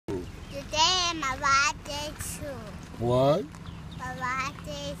my last day of school. What? My last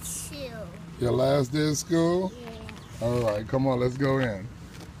day of school. Your last day of school? Yeah. All right, come on, let's go in.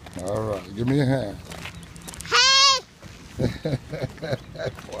 All right, give me a hand. Hey!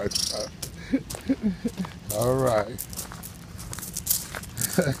 Boy, son. All right.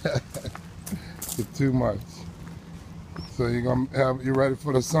 It's too much. So you ready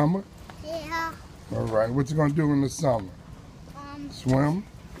for the summer? Yeah. All right. What you gonna do in the summer? Swim?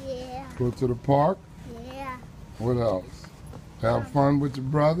 Yeah. Go to the park? Yeah. What else? Have fun with your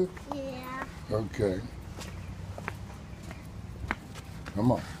brother? Yeah. Okay.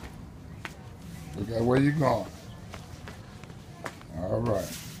 Come on. Okay, where you going? All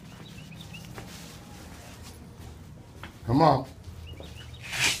right. Come on.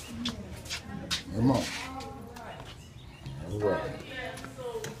 Come on. All right.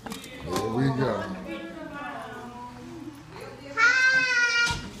 Here we go. Hi!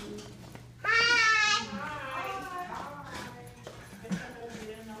 Hi!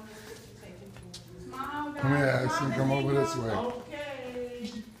 Come here, Ashton. Come over this way. Okay.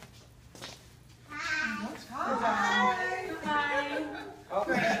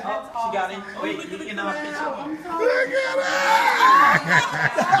 Oh, she got it. Wait, you can have a picture. Look at it!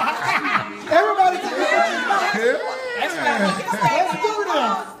 Everybody take a picture. Yeah. Let's do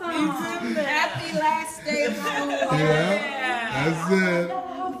this. Happy last day of school. Yeah, that's it.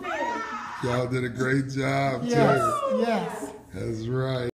 Y'all did a great job, too. Yes, yes. That's right.